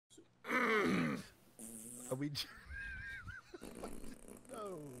Are we?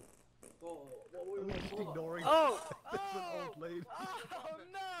 No. We're just ignoring. Oh! There's an old lady. Oh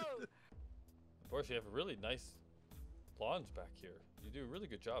no! Boris, you have really nice lawns back here. You do a really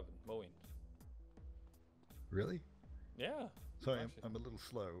good job in mowing. Really? Yeah. Sorry, I'm a little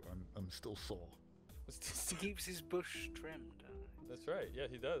slow. I'm still sore. He keeps his bush trimmed. That's right. Yeah,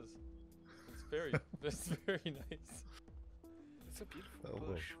 he does. It's very, it's very nice. It's a beautiful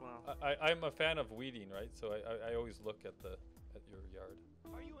bush. Wow. I'm a fan of weeding, right? So I always look at your yard.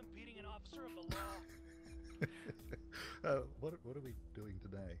 Are you impeding an officer of the law? What are we doing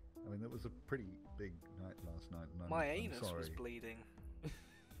today? I mean, that was a pretty big night last night. And My I'm anus was sorry. bleeding.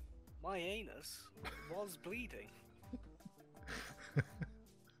 My anus was bleeding.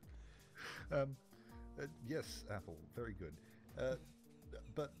 Yes, Apple, very good.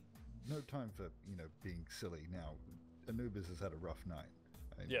 But no time for being silly now. Anubis has had a rough night.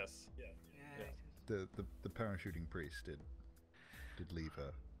 Yes. Yeah. The parachuting priest did leave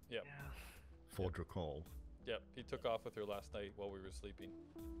her. Yep. Yeah. For Dracol. Yep. He took off with her last night while we were sleeping.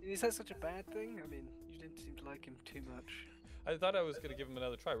 Is that such a bad thing? I mean, you didn't seem to like him too much. I thought I was going to give him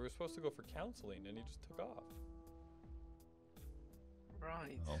another try. We were supposed to go for counseling, and he just took off.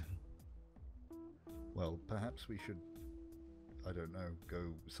 Right. Oh. Well, perhaps we should, I don't know,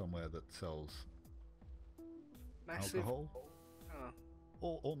 go somewhere that sells Massive. alcohol?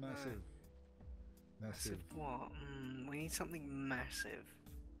 Oh. Or massive. Massive what? We need something massive.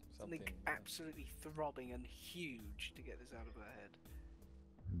 Something absolutely throbbing and huge to get this out of our head.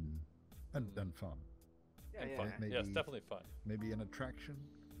 And fun. Yeah, and yeah. fun. Maybe, Yes, definitely fun. Maybe an attraction?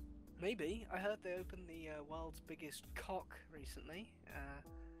 Maybe. I heard they opened the world's biggest cock recently.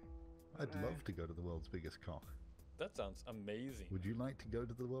 I'd love to go to the world's biggest cock. That sounds amazing. Would you like to go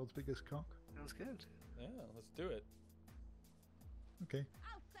to the world's biggest cock? Sounds good. Yeah, let's do it. Okay.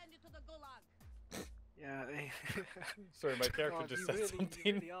 I'll send you to the gulag. Yeah. They... Sorry, my character God, just you said really, something.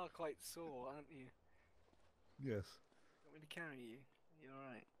 You really are quite sore, aren't you? Yes. Want me to carry you? You're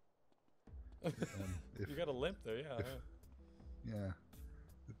alright. You got a limp there, yeah. Yeah.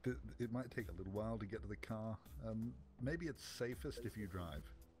 It might take a little while to get to the car. Maybe it's safest if you drive.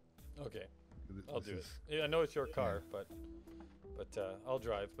 Okay, This I'll do is- it. Yeah, I know it's your car, but I'll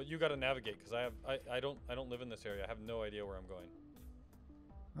drive. But you got to navigate because I don't live in this area. I have no idea where I'm going.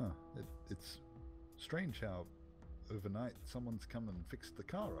 Oh, it's strange how overnight someone's come and fixed the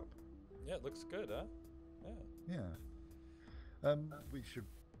car up. Yeah, it looks good, huh? Yeah. Yeah. We should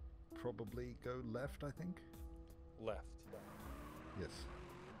probably go left, I think. Left. Yes.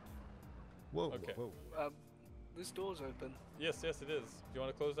 Whoa, Okay. whoa. This door's open. Yes, it is. Do you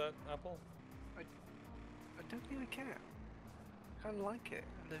want to close that, Apple? I don't think I can. I kind of like it.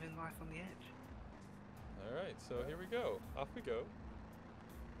 Living life on the edge. All right, so here we go. Off we go.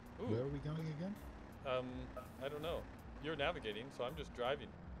 Ooh. Where are we going again? I don't know. You're navigating, so I'm just driving.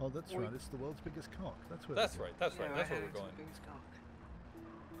 Oh, that's right. It's the world's biggest cock. That's where. That's we're right. That's right. Yeah, That's where I we're had it to going. the biggest cock. going.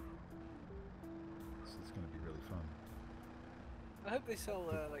 It's going to be really fun. I hope they sell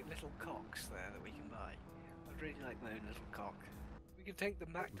like little cocks there that we can buy. I'd really like my own little cock. We could take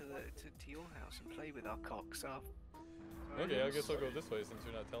them back to your house and play with our cocks. Okay, I guess I'll go this way since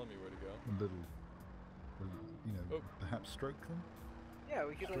you're not telling me where to go. A little, perhaps stroke them. Yeah,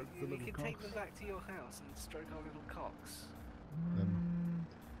 we could Stroke the we little could take cocks. them back to your house and stroke our little cocks.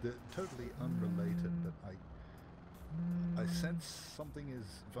 They're totally unrelated, but I sense something is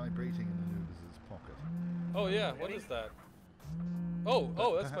vibrating in Anubiz's pocket. Oh yeah, what is that? Oh,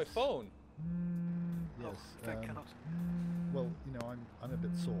 that's my Perhaps- phone. Yes. Oh, thank God. Well, I'm a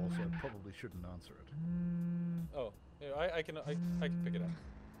bit sore, so I probably shouldn't answer it. Oh, yeah, I can pick it up.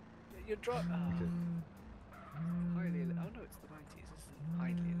 You're driving. Okay. Highly illegal. Oh no, it's the 90s. This isn't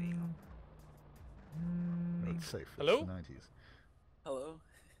highly illegal. No, it's safe. Hello? It's the 90s. Hello.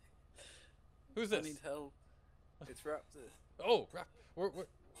 Who's I need this? help. It's Raptor. Oh, crap. Where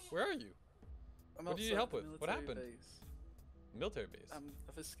are you? I'm What do you need outside help the with? What military happened? Base. Military base.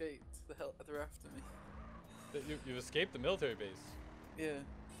 I've escaped. They're after me. You've escaped the military base. Yeah.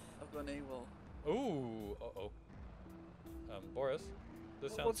 I've gone AWOL. Ooh, Boris,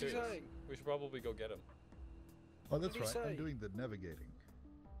 this sounds What's he serious. saying? We should probably go get him. Oh, that's did he right. say? I'm doing the navigating.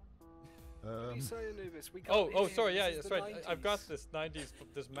 What do you say, Anubis? We can't hear Oh, you. sorry. Yeah, This is that's the right. I've got 90s. this 90s,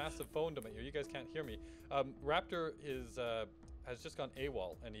 this massive phone to my ear. You guys can't hear me. Raptor has just gone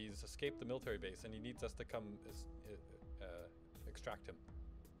AWOL, and he's escaped the military base, and he needs us to come extract him.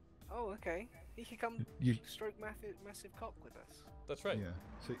 Oh, okay. He could come You- stroke massive cock with us. That's right. Yeah.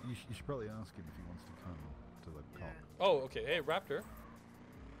 So you should probably ask him if he wants to come to the Yeah. cock. Oh, okay. Hey, Raptor,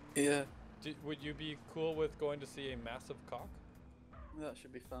 Yeah. would you be cool with going to see a massive cock? That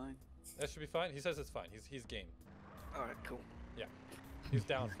should be fine. That should be fine. He says it's fine. He's game. All right, cool. Yeah, he's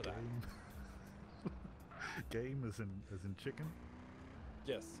down for that. Game as in chicken.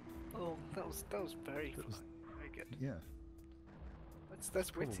 Yes. Oh, that was very That fun. was- Very good. Yeah,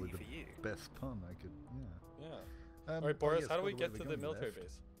 That's probably witty the for you. best pun I could. Yeah. Yeah. All All right, Boris. How do we get to the military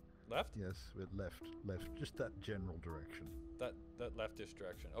base? Left? Yes, we're left, just that general direction. That leftish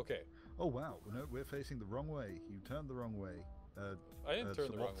direction. Okay. Oh wow, no, we're facing the wrong way. You turned the wrong way. I didn't turn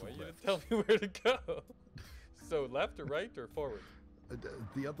so the wrong lots way. of You left. didn't tell me where to go. So left or right or forward?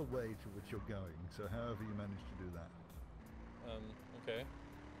 The other way to which you're going. So however you managed to do that. Okay.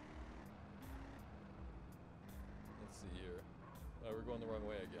 Let's see here. We're going the wrong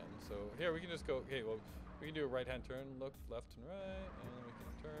way again. So here we can just go. Okay, well we can do a right-hand turn, look left and right, and then we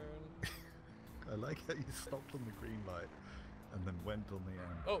can turn. I like how you stopped on the green light and then went on the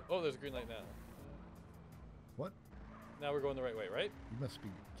end. Oh, there's a green light now. What? Now we're going the right way, right? You must be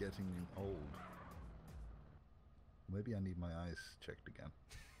getting old. Maybe I need my eyes checked again.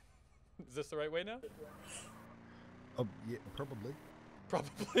 Is this the right way now? Oh yeah, probably.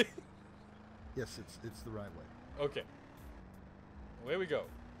 Probably. Yes, it's the right way. Okay. Away we go.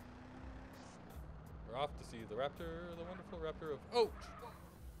 We're off to see the raptor, the wonderful raptor of... Oh!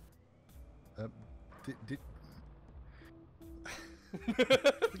 Did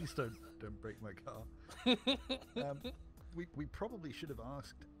please don't break my car. We probably should have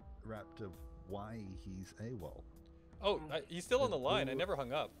asked Raptor why he's AWOL. Oh, he's still on the line. I never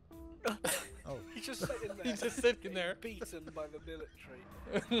hung up. Oh, He's just sitting there. He's just sitting there. Beaten by the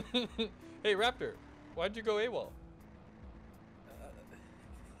military. Hey, Raptor, why'd you go AWOL?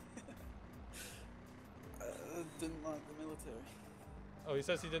 Didn't like the military. Oh, he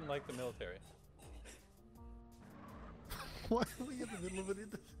says he didn't like the military. why are we in the middle of an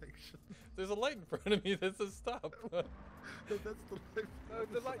intersection? There's a light in front of me that says stop. That's the light. No,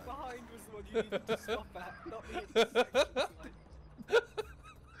 the light behind was the one you needed to stop at, not the intersection light.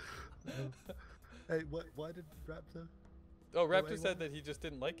 Hey, why did Raptor? Oh, Go Raptor AWOL? said that he just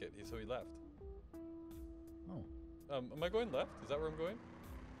didn't like it, so he left. Oh, Am I going left? Is that where I'm going?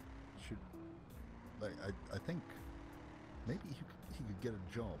 should like I think maybe he could get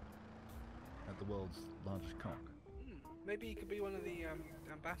a job at the world's largest cock. Maybe he could be one of the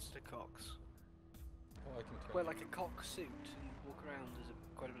ambassador cocks. Oh, I can turn. Wear like a cock suit and walk around as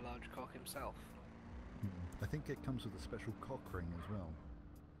quite a large cock himself. I think it comes with a special cock ring as well.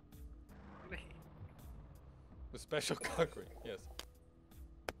 Really? The special cock ring, yes.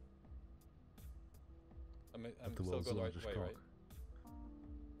 I'm At the still world's going the right largest way, cock. right?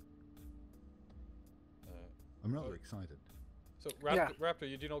 I'm rather Oh. excited. So, Yeah. Raptor,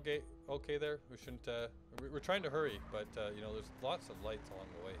 you doing okay there? We shouldn't. We're trying to hurry, but you know, there's lots of lights along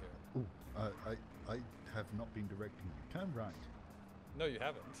the way here. Ooh, I have not been directing you. Turn right. No, you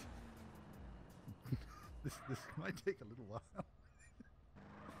haven't. This might take a little while.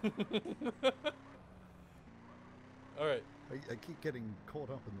 All right. I keep getting caught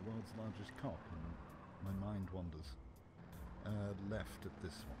up in the world's largest cock, and my mind wanders. Left at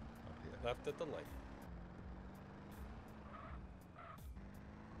this one up here. Left at the light.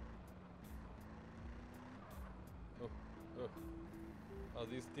 Oh,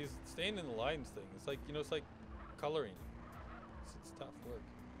 these staying in the lines thing. It's like, you know, it's like coloring. It's tough work.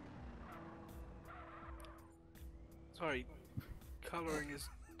 Sorry, colouring is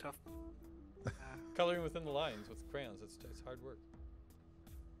tough. Coloring within the lines with crayons. It's hard work.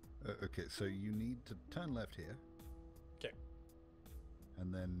 Okay, so you need to turn left here. 'Kay.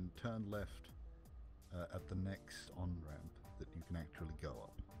 And then turn left at the next on-ramp that you can actually go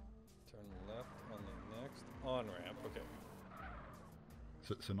up. Turn left on the next on ramp. Okay.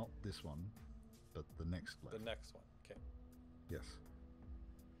 So not this one, but the next left. The next one. Okay. Yes.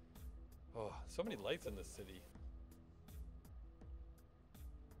 Oh, so many lights in this city.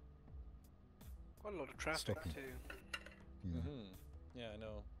 Quite a lot of traffic Stopping. too. Yeah. Yeah, I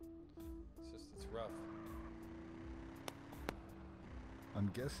know. It's rough. I'm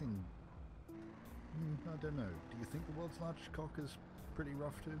guessing. I don't know. Do you think the world's largest cock is pretty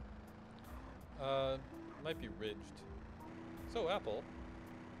rough too? Might be ridged. So, Apple,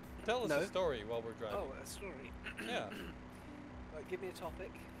 tell us No. a story while we're driving. Oh, a story. Yeah. Right, give me a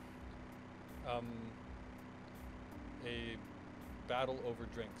topic. A battle over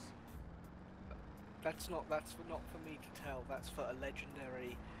drinks. That's not for me to tell. That's for a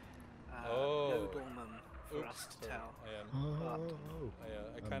legendary Oh. nobleman for Oops, us to sorry. tell. I am. Oh.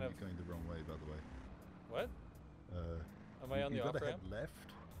 I I'm kind of. going the wrong way, by the way. What? Am I on the you off gotta ramp? head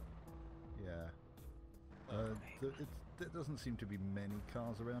left. Yeah. Okay. There doesn't seem to be many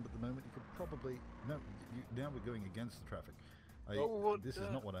cars around at the moment. You could probably now we're going against the traffic. This is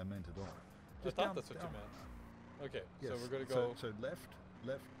not what I meant at all. I Just thought down, that's what down. you meant. Okay, Yes. so we're gonna go. So left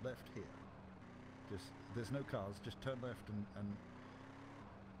here. Just there's no cars. Just turn left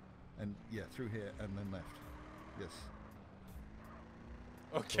and yeah, through here and then left. Yes.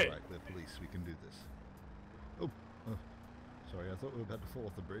 Okay. All right, we're police. We can do this. Oh, sorry. I thought we were about to fall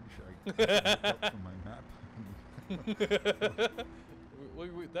off the bridge. I looked up from my map.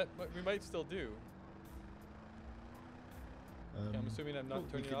 we might still do. Okay, I'm assuming I'm not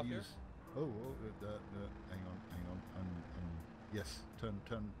turning off here. Hang on. Yes, turn.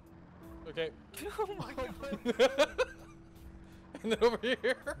 Okay. Oh my god. And then over here.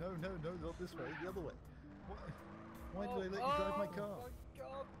 No, not this way. The other way. Why do they let you drive my car? Oh my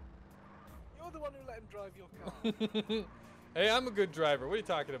god. You're the one who let him drive your car. Hey, I'm a good driver. What are you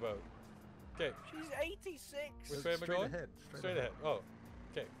talking about? Okay. She's 86. Which way am I Straight going? ahead. Straight ahead. Oh,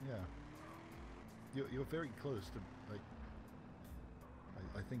 okay. Yeah. You're very close to like.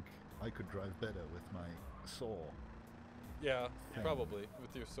 I think I could drive better with my saw. Yeah, thing. probably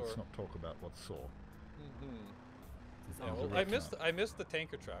with your sword. Let's not talk about what's saw. Yeah, Sounds well, original. I missed the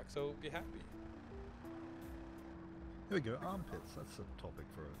tanker track, so be happy. Here we go. Armpits. That's a topic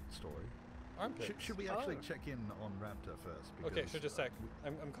for a story. Armpits. Should we actually check in on Raptor first? Okay, Because, sure, just a sec.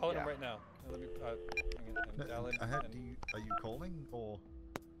 I'm calling him yeah. right now. Let me. I'm dialing. Are you calling or?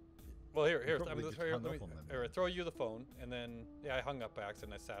 Well, here. probably I'm just here. hung Let me up on them. here, throw you the phone, and then I hung up by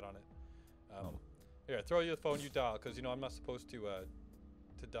accident. I sat on it. Oh. Here, I throw you the phone. You dial, because I'm not supposed to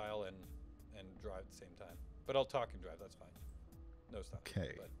dial and drive at the same time. But I'll talk and drive. That's fine. No stop.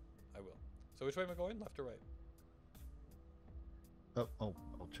 Okay. But I will. So which way am I going? Left or right? Oh,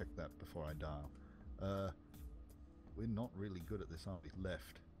 I'll check that before I dial. We're not really good at this, aren't we?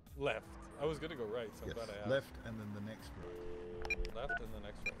 Left. Left. I was gonna go right, so Yes. I'm glad I asked. Left and then the next right. Left and the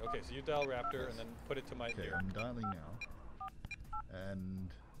next right. Okay, so you dial Raptor and then put it to my Okay, ear. I'm dialing now. And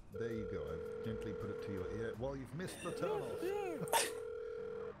there you go. I've gently put it to your ear. Well, you've missed the turn off.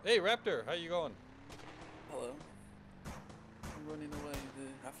 Hey Raptor, how you going? Hello. I'm running away.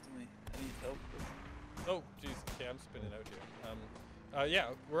 They're after me. I need help. Oh, jeez. Okay, I'm spinning out here. Yeah,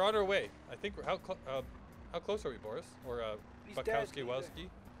 we're on our way. I think we're how close are we, Boris? Or He's dead, Bukowski he's Wowski?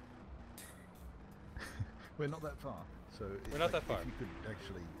 We're not that far. So We're not that far. If you could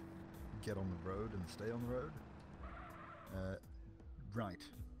actually get on the road and stay on the road. Right.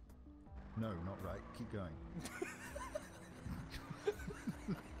 No, not right. Keep going.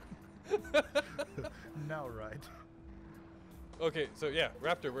 Now right. Okay, so yeah,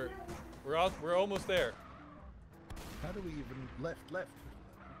 Raptor, we're almost there. How do we even left?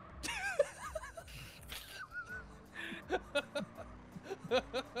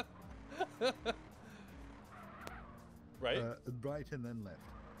 Right? Right and then left.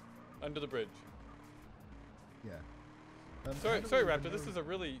 Under the bridge. Yeah. Sorry, Raptor. This is a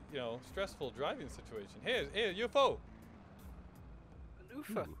really, stressful driving situation. Hey, UFO. An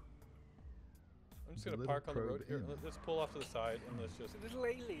UFO. I'm just A gonna little park on the road probe here. in. Let's pull off to the side and let's just. It's a little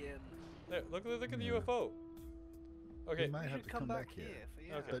alien. There, look at the Yeah. UFO. Okay. We might You have should to come back here. for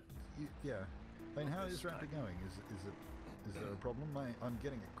yeah. Okay. But yeah. I mean, how This is Raptor time. going? Is there a problem? I'm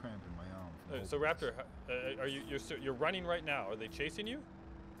getting a cramp in my arm. from So holding Raptor, this. are you're running right now? Are they chasing you?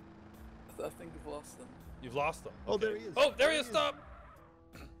 I think I've lost them. You've lost them. Oh, Okay. there he is. Oh, there he is. Stop.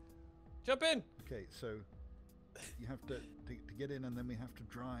 Jump in. Okay, so you have to get in, and then we have to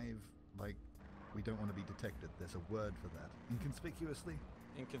drive like we don't want to be detected. There's a word for that. Inconspicuously?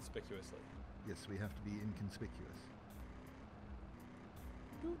 Inconspicuously. Yes, we have to be inconspicuous.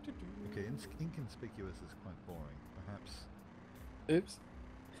 Okay, inconspicuous is quite boring. Perhaps. Oops.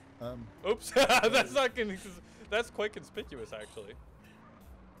 Oops. That's not that's quite conspicuous actually.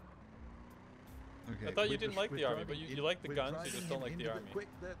 Okay, I thought you we're didn't just- like we're the army, driving but you in- like the we're guns, you driving just don't like the into army. Quick,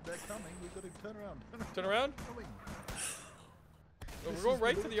 they're coming. We've got to turn around. Turn around. Coming. Oh, This we're going is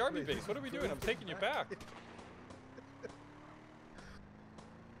right the to the army worst place. base. What are we This is doing? I'm the taking you worst back. place.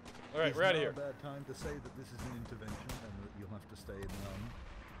 All right, Is we're out of now here. a bad time to say that this is an intervention and that you'll have to stay in the army.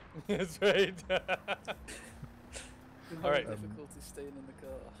 That's right. I'm All right. having difficulty staying in the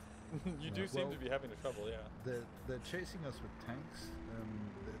car. You do seem to be having trouble, yeah. They're chasing us with tanks.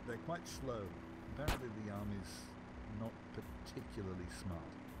 They're quite slow. Apparently the army's not particularly smart.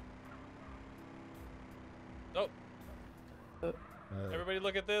 Oh, everybody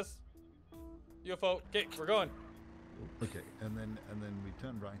look at this. UFO. Okay, we're going. Okay, and then we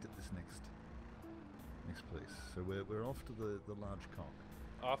turn right at this next place. So we're off to the large cock.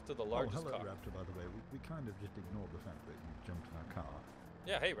 Off to the largest hello, cock. Raptor. By the way, we kind of just ignored the fact that you jumped in our car.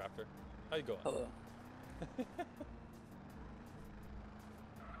 Yeah, hey Raptor. How you going? Hello.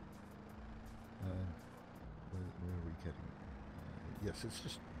 Where are we getting? Yes, it's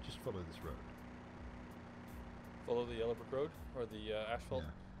just follow this road. Follow the yellow brick road or the asphalt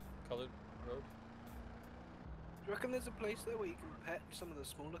colored road. Do you reckon there's a place there where you can pet some of the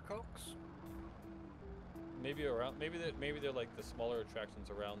smaller cocks? Maybe around. Maybe they're like the smaller attractions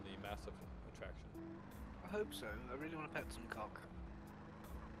around the massive attraction. I hope so. I really want to pet some cock.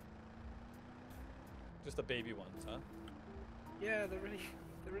 Just the baby ones, huh? Yeah, they're really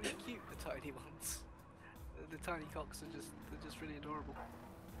cute. The tiny ones. The tiny cocks are just really adorable.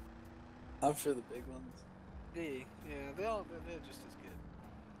 I'm for the big ones. Yeah, they are. They're just as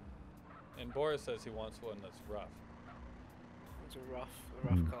good. And Boris says he wants one that's rough. It's a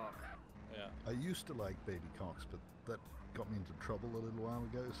rough cock. Yeah. I used to like baby cocks, but that got me into trouble a little while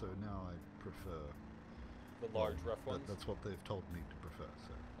ago, so now I prefer... The large, rough ones? That's what they've told me to prefer,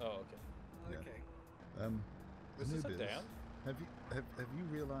 so... Oh, okay. Yeah. Okay. Is this a Anubis, dam? Have you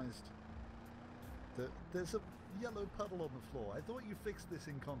realised that there's a yellow puddle on the floor? I thought you fixed this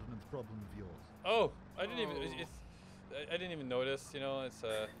incontinence problem of yours. Oh, I didn't even. Oh. I didn't even notice. You know, it's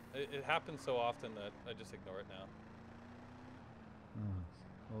it happens so often that I just ignore it now. Oh,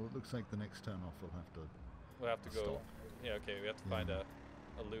 well, it looks like the next turn off we'll have to... We'll have to go. Stop. Yeah, okay. We have to Yeah. find a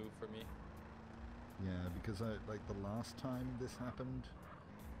loo for me. Yeah, because like the last time this happened,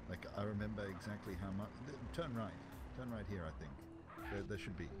 like I remember exactly how much... Turn right here, I think. There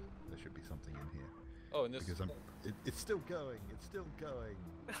should be something in here. Oh, and this. Because it's still going. It's still going.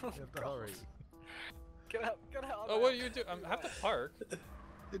 Oh, You have to God. hurry. Get out! Oh, what are you doing? I have to park. It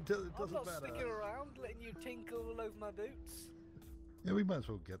I'm doesn't not matter. sticking around, letting you tinkle all over my boots. Yeah, we might as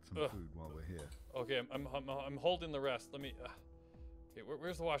well get some Ugh. food while we're here. Okay, I'm holding the rest. Let me. Okay,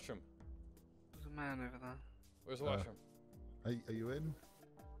 where's the washroom? There's a man over there. Where's the washroom? Are you in?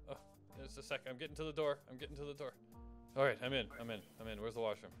 Oh, just a sec. I'm getting to the door. All right, I'm in. Where's the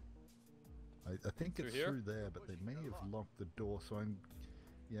washroom? I think Through it's here? through there, but they may have locked the door, so I'm...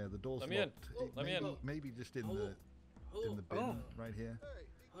 Yeah, the door's Let me in. locked. Let me in. Maybe just in Hello. the bin Oh. right here.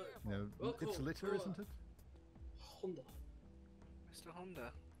 Hi. You know, Welcome it's litter, to, isn't it? Honda. Mr.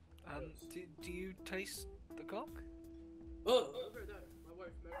 Honda. Do you taste the cock? Oh, over there. My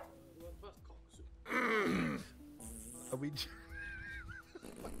wife made one fast cock soup. Are we...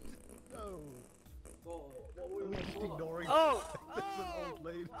 No. Oh, what Are we just ignoring... Oh! There's an old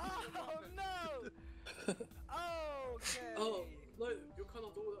lady. Oh no! Okay. Oh, no, you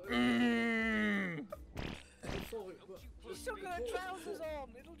cannot do that. I'm sorry, but... She's still got her trousers on.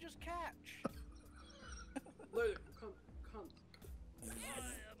 It'll just catch. No, you can't.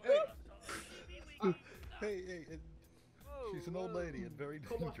 Hey, Whoa, she's an old lady and very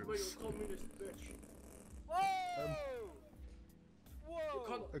Come on, you dangerous. communist bitch. Whoa! You Whoa!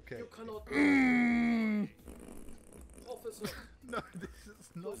 cannot. Okay. You cannot. Officer. No, this is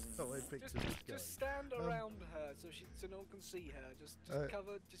not how I picture this guy. Just stand around her so no one can see her. Just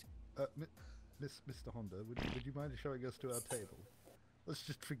cover. Just. Mr. Honda, would you mind showing us to our table? Let's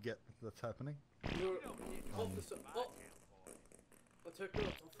just forget that's happening. You're officer. Oh. I'll take that.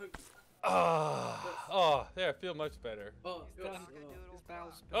 Oh, thank you. Oh, there, I feel much better. Oh, His yes.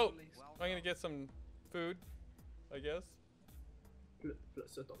 bowels Oh, been released. I'm gonna get some food, I guess.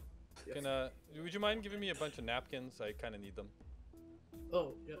 Let's sit down. Yes. Can would you mind giving me a bunch of napkins? I kind of need them.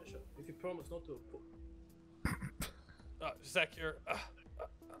 Oh, yeah, sure. If you promise not to. Zach, you're.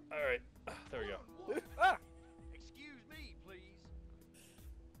 All right, there we go. Ah! Excuse me, please.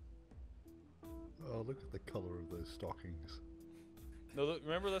 Oh, look at the color of those stockings. No,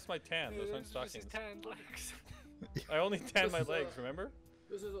 remember that's my tan. Those aren't It's just his stockings. tanned legs. I only tan This my is legs. Remember?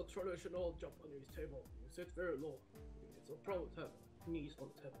 This is a traditional Japanese table. You sit very low. It's a problem to have knees on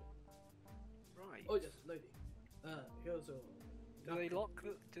the table. Right. Oh yes, lady. Here's a. Do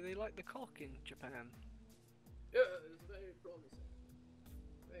they like the cock in Japan? Yeah, it's very promising.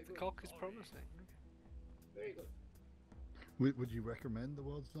 Very The good. cock is promising. Very good. Would you recommend the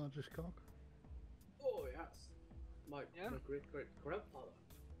world's largest cock? Oh yes. My great grandfather,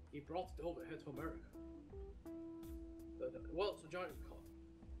 he brought it over here to America. Well, it's a giant cock.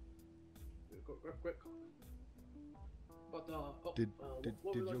 Great cock. But Did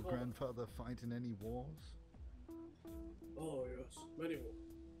what we like your call it? grandfather fight in any wars? Oh yes, many more.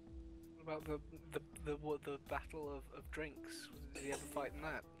 What about the battle of drinks? Did he ever fight in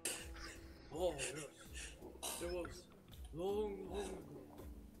that? Oh yes, it was long ago.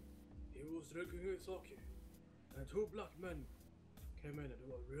 He was drinking his sake, and two black men came in and they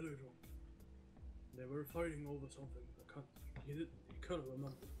were really drunk. They were fighting over something. He couldn't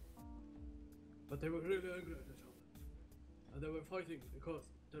remember. But they were really angry at each other, and they were fighting because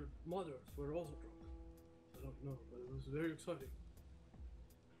their mothers were also drunk. I don't know, but it was very exciting.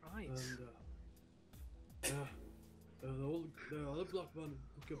 Right. And yeah, The other black man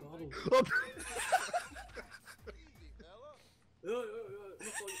took a bottle. Oh, Yeah.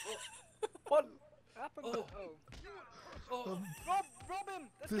 Look like, What happened? Oh. oh. Rob him!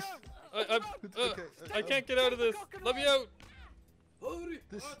 Let's This- go! okay, I can't get out of this. Let me out. Hurry!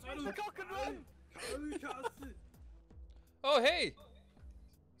 This- Use the cock and run! Hurry, Cassie! Oh, hey.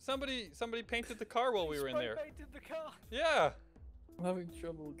 Somebody painted the car while we were in there. Spray painted the car. Yeah. I'm having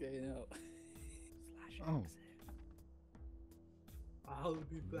trouble getting out. Slash Oh. exit. I'll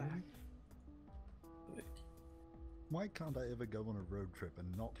be back. Why can't I ever go on a road trip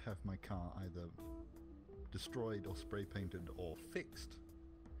and not have my car either destroyed or spray painted or fixed?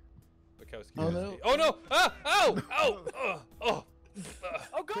 Bukowski. Oh, was no. me. Oh no! Ah! Ow! Ow! Oh!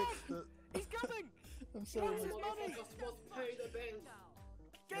 Oh god! The- He's coming! I'm sorry. Where's his money? Must pay the bills.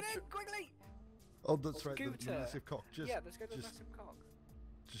 Get in quickly! Oh, that's right, the Scooter. massive cock. Just, Yeah, let's go to the just, massive cock.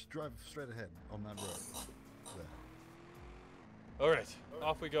 just drive straight ahead on that road. There. All right,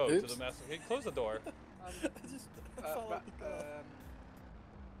 off we go to Oops. the massive. Hey, close the door. I just fell out the car.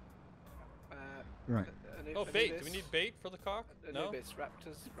 Right. Oh, bait. Do we need bait for the cock? No. Anubis,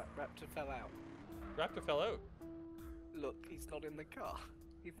 Raptor fell out. Raptor fell out. Look, he's not in the car.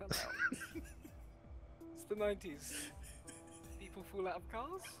 He fell out. It's the 90s. People fall out of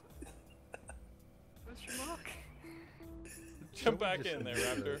cars? Question mark? Jump Shall we back just, in there,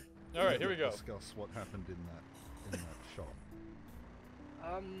 Raptor. All right, here we go. Discuss what happened in that shop.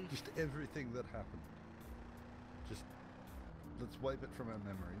 Just everything that happened. Just let's wipe it from our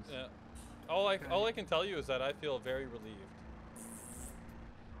memories. Yeah. All I can tell you is that I feel very relieved.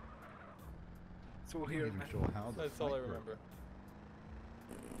 It's all I'm here. not even sure how the That's all I fight broke. remember.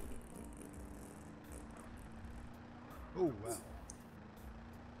 Oh wow.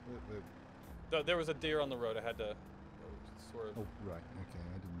 There was a deer on the road. I had to sort of. Oh right, okay,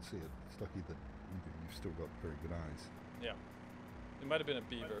 I didn't see it. It's lucky that you've still got very good eyes. Yeah. It might have been a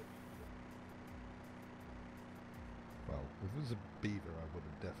beaver. Well, if it was a beaver, I would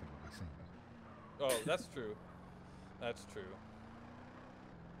have definitely seen it. Oh, that's true. That's true.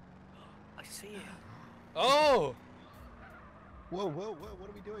 I see it. Oh! Whoa, what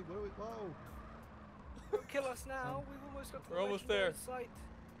are we doing? Whoa! Don't kill us now. We've almost got to We're the almost legendary there.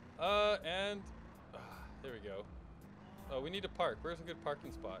 site. And there we go. Oh, we need to park. Where's a good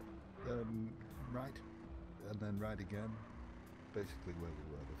parking spot? Right, and then right again. Basically where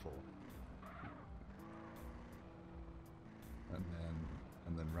we were before.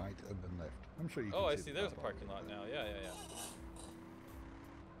 And then right, and then left. I'm sure you can Oh, I see see. the There's a car parking park. lot now. Yeah.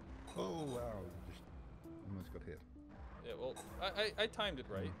 Oh wow, just almost got hit. Yeah. Well, I timed it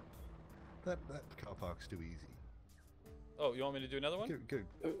right. That car park's too easy. Oh, you want me to do another one? Good.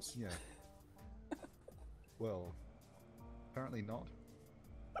 Oops. Yeah. Well, apparently not.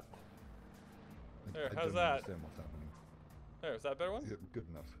 There, I how's don't that? understand what's happening. There. Is that a better one? Yeah, good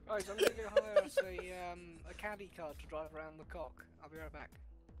enough. Guys, I'm gonna go hire us a caddy car to drive around the cock. I'll be right back.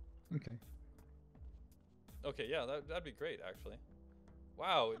 Okay. Okay. Yeah. That'd be great, actually.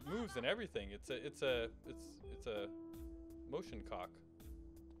 Wow, it moves and everything. It's a motion cock.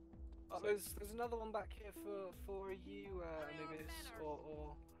 Oh, So- there's another one back here for you, Anubis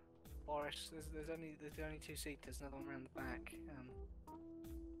or Boris. There's only 2 seaters. Another one around the back.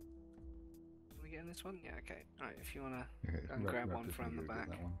 Are we getting this one? Yeah. Okay. Right. If you wanna Okay. go and grab one Raptor's from the gonna go get back.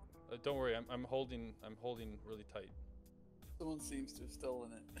 that one. Don't worry. I'm holding really tight. Someone seems to have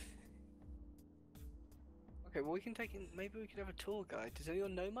stolen it. Okay. Well, we can take in. Maybe we could have a tour guide. Does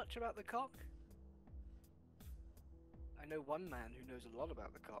anyone know much about the cock? I know one man who knows a lot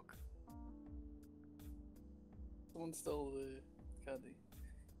about the cock. Someone stole the caddy.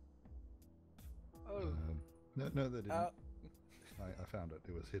 Oh. No, they didn't. I found it.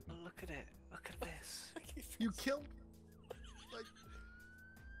 It was hidden. Oh, look at it. Look at this. You killed.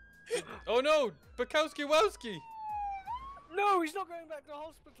 Oh no, Bukowski Wowski! No, he's not going back to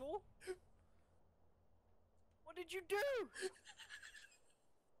hospital. What did you do?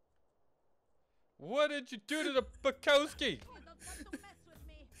 What did you do to the Bukowski?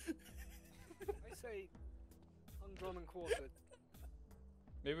 I say undrawn and quartered.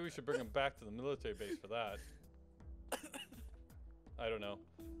 Maybe we should bring him back to the military base for that. I don't know.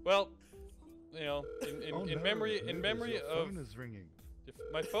 Well, you know, Oh, in no, memory your of phone is ringing.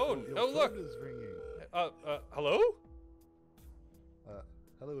 my phone. Your Oh phone look. is ringing. Hello?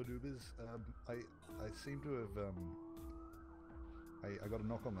 Hello, Anubis. I seem to have I got a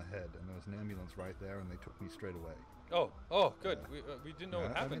knock on the head, and there was an ambulance right there, and they took me straight away. Oh, good. We didn't know what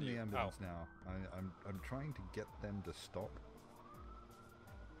I'm happened in to the you. ambulance now. I'm trying to get them to stop.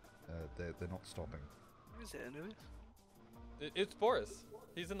 They're not stopping. Who is it, Anubis? It's Boris.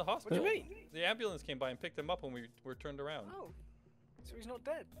 He's in the What do hospital. you mean? The ambulance came by and picked him up when we were turned around. Oh, so he's not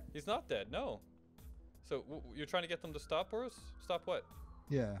dead. He's not dead, no. So you're trying to get them to stop us? Stop what?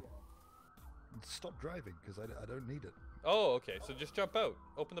 Yeah. Stop driving, because I don't need it. Oh, okay. So just jump out.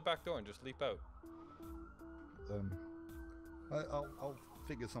 Open the back door and just leap out. I'll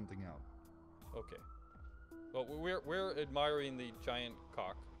figure something out. Okay. Well, we're admiring the giant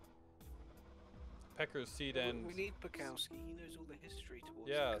cock. Pecker's seed end. We need Bukowski. He knows all the history towards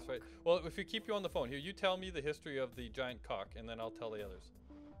Yeah, the that's right. cock. Well, if we keep you on the phone here, you tell me the history of the giant cock, and then I'll tell the others.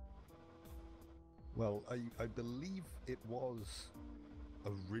 Well, I believe it was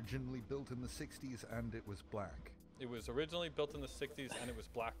originally built in the 60s and it was black. It was originally built in the 60s, and it was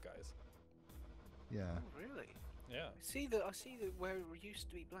black, guys. Yeah. Oh, really? Yeah. I see that where it used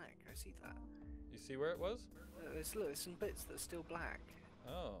to be black. I see that. You see where it was? There's some bits that are still black.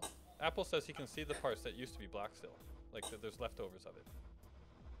 Oh. Apple says he can see the parts that used to be black still. Like that there's leftovers of it.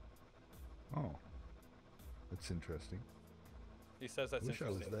 Oh. That's interesting. He says that's Wish I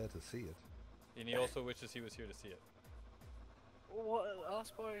was interesting. there to see it. And he also wishes he was here to see it. What?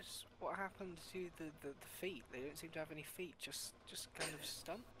 Ask Boris what happened to the feet. They don't seem to have any feet. Just kind of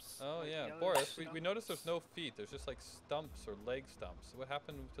stumps. Oh like yeah, yellow Boris, we stumps. noticed there's no feet. There's just like stumps or leg stumps. What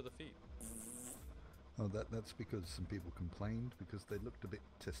happened to the feet? Oh, that's because some people complained because they looked a bit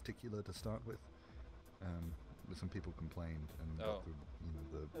testicular to start with. Some people complained and got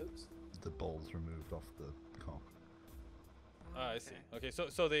Oops. the balls removed off the cock. Oh, Ah, I see. Okay,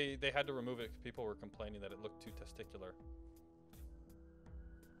 so they had to remove it 'cause people were complaining that it looked too testicular.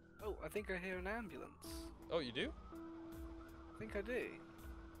 Oh, I think I hear an ambulance. Oh, you do? I think I do.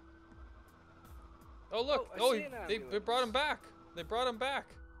 Oh look! I Oh, see an they brought him ambulance. back. They brought him back.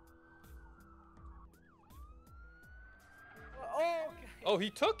 Oh, okay. Oh, he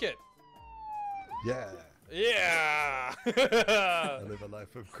took it. Yeah. Yeah. I live a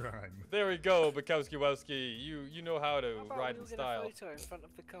life of crime. There we go, Bukowski Wowski. You know how to How about ride we in look at style. a photo in front of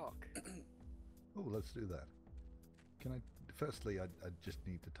the cock? Oh, let's do that. Can I? Firstly, I just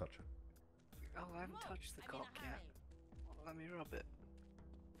need to touch it. Oh, I haven't touched the cock yet. Let me rub it.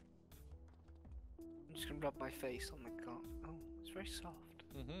 I'm just gonna rub my face on the cock. Oh, it's very soft.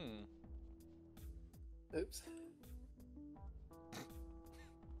 Mm-hmm. Oops.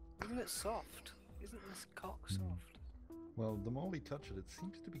 Isn't it soft? Isn't this cock soft? Well, the more we touch it, it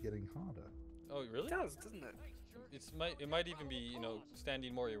seems to be getting harder. Oh, really? It does, doesn't it? It might even be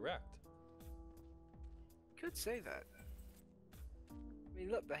standing more erect. Could say that. I mean,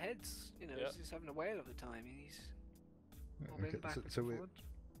 look, the head's Yeah. he's just having a whale of a time. He's bobbing Okay, backwards so and we forward.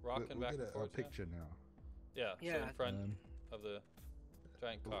 Rocking we'll back get and a forth. picture now. Yeah. Yeah, So in front Um, of the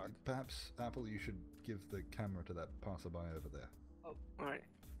giant well, cock. perhaps Apple, you should give the camera to that passerby over there. Oh, all right.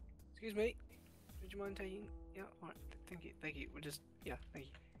 Excuse me. Would you mind taking? Yeah. All right. Thank you. Thank you. We're just. Yeah. Thank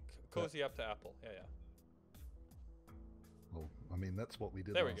you. Cozy up to Apple. Yeah, yeah. Well, I mean, that's what we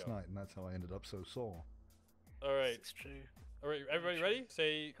did There we last go. night, and that's how I ended up so sore. All right. It's true. All right. Everybody ready?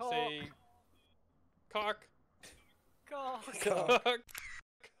 Say Cock. cock. Cock. Cock.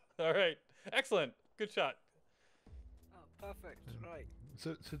 All right. Excellent. Good shot. Oh, perfect. Right.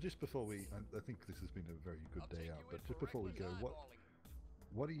 So just before we, I think this has been a very good day out, but just before we go,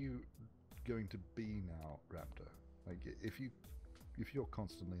 what are you going to be now, Raptor? Like, if you're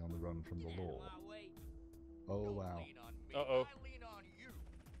constantly on the run from the law. Oh wow. Uh-oh.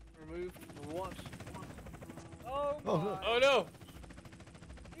 Remove the what? Oh my! Oh, look. Oh no.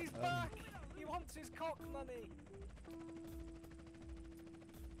 He's back! He wants his cock money!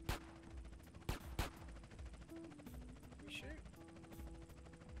 We shoot?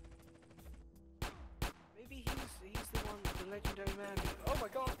 Maybe he's the one, the legendary man. Oh my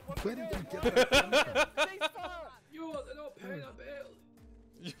god! What Where are we did doing? they get that from? Ceasefire! You are not paying a bill.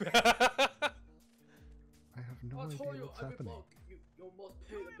 I have no I idea told you what's every happening. block you must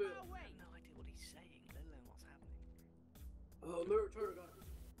pay the bill. I have no idea what he's saying, let alone what's happening. Military guy.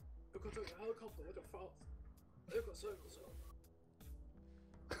 You can take a helicopter with your fast. You can save yourself.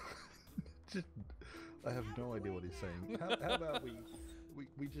 Just, I have no idea what he's saying. How about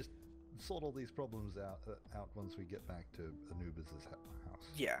we just sort all these problems out once we get back to Anubiz's house.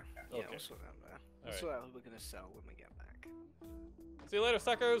 Yeah, yeah, Okay. we'll sort that out there. We'll Alright. sort out who we're gonna sell when we get back. See you later,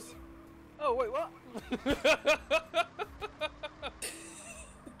 suckers. Oh, wait, what?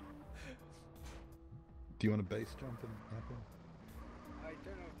 Do you want a base jump in Apple? I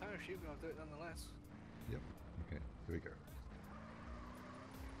don't have a parachute, but I'll do it nonetheless. Yep. Okay, here we go.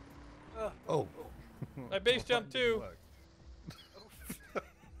 Oh, Oh! I base Well, jumped that didn't too. work.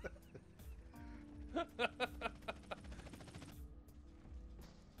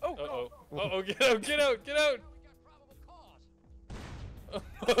 oh, Uh-oh. God. Uh-oh, get out, get out, get out!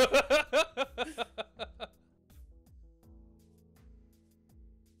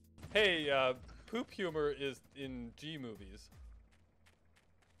 Hey, poop humor is in G movies.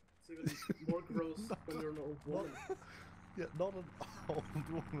 It's even more gross when you're an old woman. Yeah, not an old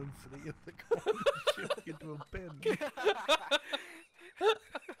woman sitting in the corner shitting into a bin.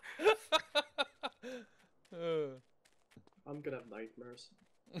 I'm gonna have nightmares.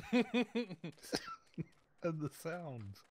 And the sounds.